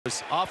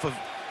Off of,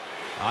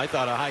 I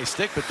thought, a high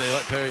stick, but they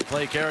let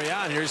play carry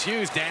on. Here's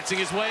Hughes dancing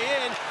his way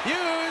in.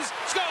 Hughes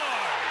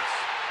scores!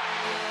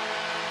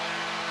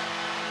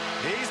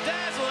 He's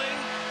dazzling.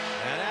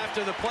 And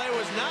after the play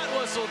was not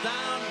whistled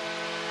down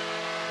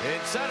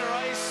in center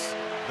ice,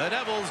 the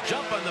Devils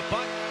jump on the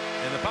puck,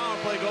 and the power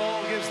play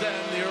goal gives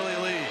them the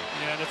early lead.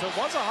 Yeah, and if it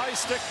was a high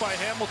stick by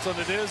Hamilton,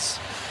 it is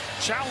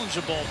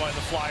challengeable by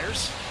the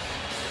Flyers.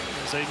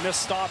 There's a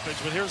missed stoppage,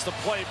 but here's the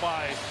play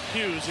by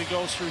Hughes. He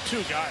goes through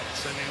two guys.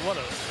 I mean, what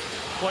a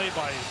play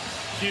by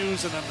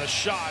Hughes, and then the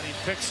shot. He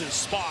picks his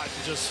spot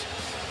and just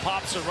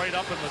pops it right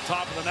up in the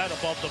top of the net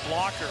above the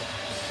blocker.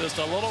 Just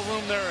a little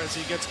room there as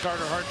he gets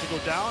Carter Hart to go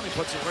down. He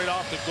puts it right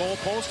off the goal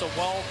post. A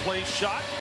well-placed shot.